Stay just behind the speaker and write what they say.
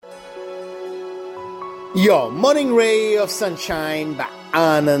Your morning ray of sunshine by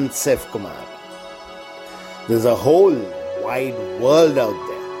Anand Sivkumar. There's a whole wide world out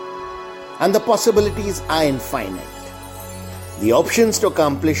there, and the possibilities are infinite. The options to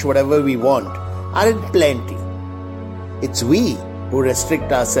accomplish whatever we want are in plenty. It's we who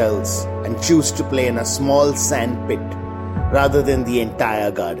restrict ourselves and choose to play in a small sand pit rather than the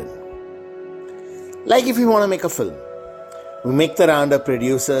entire garden. Like if we want to make a film, we make the round of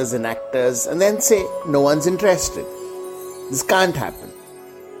producers and actors and then say, no one's interested. This can't happen.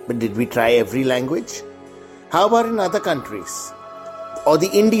 But did we try every language? How about in other countries? Or the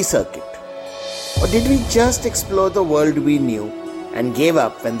indie circuit? Or did we just explore the world we knew and gave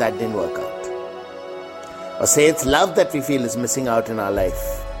up when that didn't work out? Or say it's love that we feel is missing out in our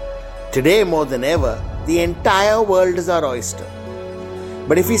life. Today more than ever, the entire world is our oyster.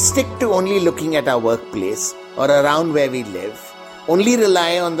 But if we stick to only looking at our workplace or around where we live, only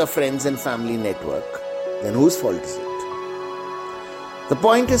rely on the friends and family network, then whose fault is it? The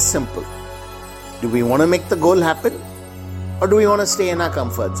point is simple. Do we want to make the goal happen? Or do we want to stay in our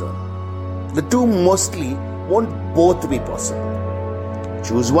comfort zone? The two mostly won't both be possible.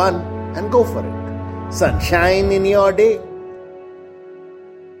 Choose one and go for it. Sunshine in your day.